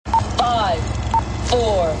5,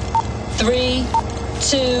 4, 3,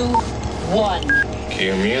 2, 1.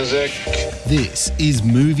 Cue music. This is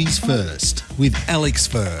Movies First with Alex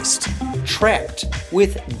First. Trapped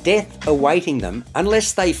with death awaiting them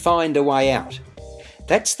unless they find a way out.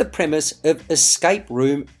 That's the premise of Escape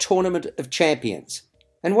Room Tournament of Champions,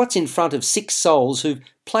 and what's in front of 6 souls who've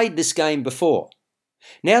played this game before.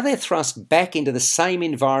 Now they're thrust back into the same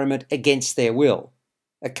environment against their will.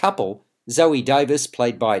 A couple, Zoe Davis,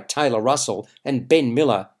 played by Taylor Russell, and Ben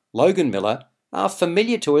Miller, Logan Miller, are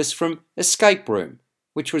familiar to us from Escape Room,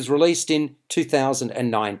 which was released in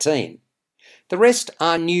 2019. The rest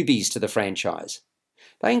are newbies to the franchise.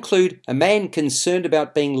 They include a man concerned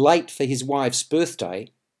about being late for his wife's birthday,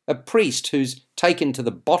 a priest who's taken to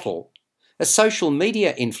the bottle, a social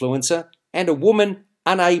media influencer, and a woman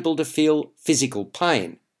unable to feel physical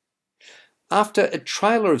pain. After a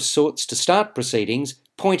trailer of sorts to start proceedings,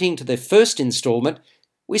 pointing to their first instalment,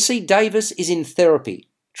 we see Davis is in therapy,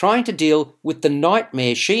 trying to deal with the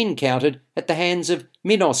nightmare she encountered at the hands of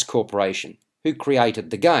Minos Corporation, who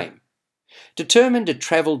created the game. Determined to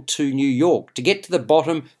travel to New York to get to the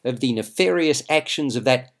bottom of the nefarious actions of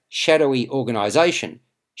that shadowy organisation,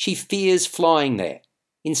 she fears flying there.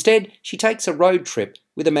 Instead, she takes a road trip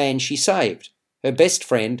with a man she saved, her best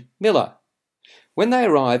friend, Miller. When they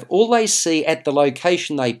arrive, all they see at the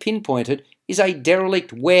location they pinpointed is a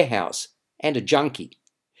derelict warehouse and a junkie.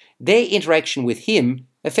 Their interaction with him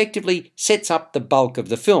effectively sets up the bulk of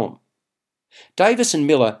the film. Davis and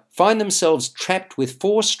Miller find themselves trapped with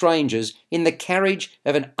 4 strangers in the carriage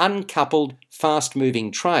of an uncoupled,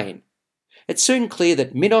 fast-moving train. It's soon clear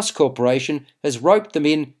that Minos Corporation has roped them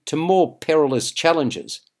in to more perilous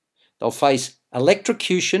challenges. They'll face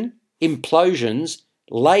electrocution, implosions,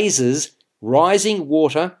 lasers, rising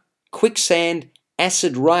water, quicksand,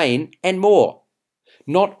 acid rain, and more.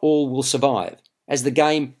 Not all will survive, as the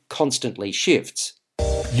game constantly shifts.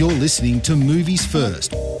 You're listening to Movies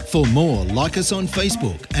First. For more, like us on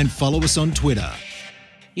Facebook and follow us on Twitter.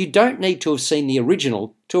 You don't need to have seen the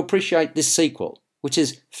original to appreciate this sequel, which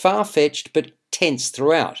is far-fetched but tense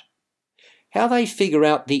throughout. How they figure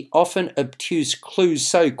out the often obtuse clues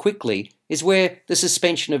so quickly is where the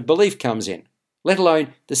suspension of belief comes in, let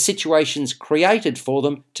alone the situations created for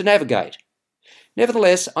them to navigate.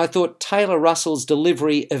 Nevertheless, I thought Taylor Russell's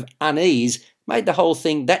delivery of unease made the whole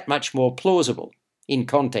thing that much more plausible, in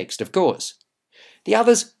context, of course. The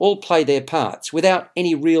others all play their parts without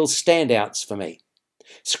any real standouts for me.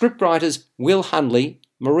 Scriptwriters Will Hundley,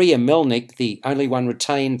 Maria Melnick, the only one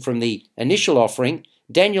retained from the initial offering,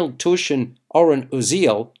 Daniel Tush and Oren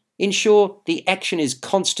Uziel, ensure the action is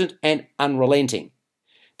constant and unrelenting.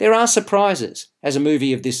 There are surprises, as a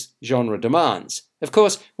movie of this genre demands. Of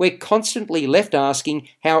course, we're constantly left asking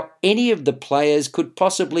how any of the players could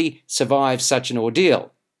possibly survive such an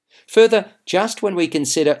ordeal. Further, just when we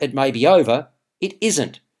consider it may be over, it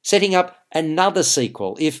isn't, setting up another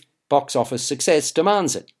sequel if box office success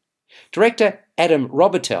demands it. Director Adam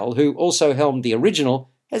Robitel, who also helmed the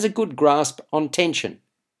original, has a good grasp on tension.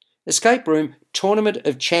 Escape Room Tournament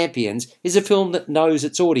of Champions is a film that knows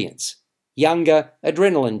its audience, younger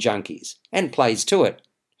adrenaline junkies, and plays to it.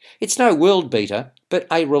 It's no world beater, but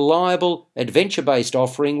a reliable, adventure-based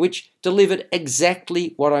offering which delivered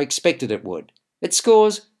exactly what I expected it would. It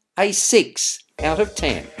scores a 6 out of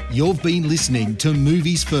 10. You've been listening to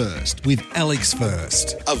Movies First with Alex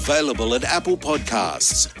First. Available at Apple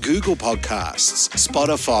Podcasts, Google Podcasts,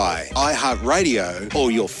 Spotify, iHeartRadio,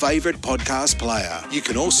 or your favourite podcast player. You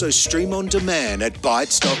can also stream on demand at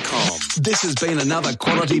Bytes.com. This has been another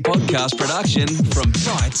quality podcast production from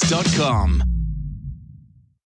Bytes.com.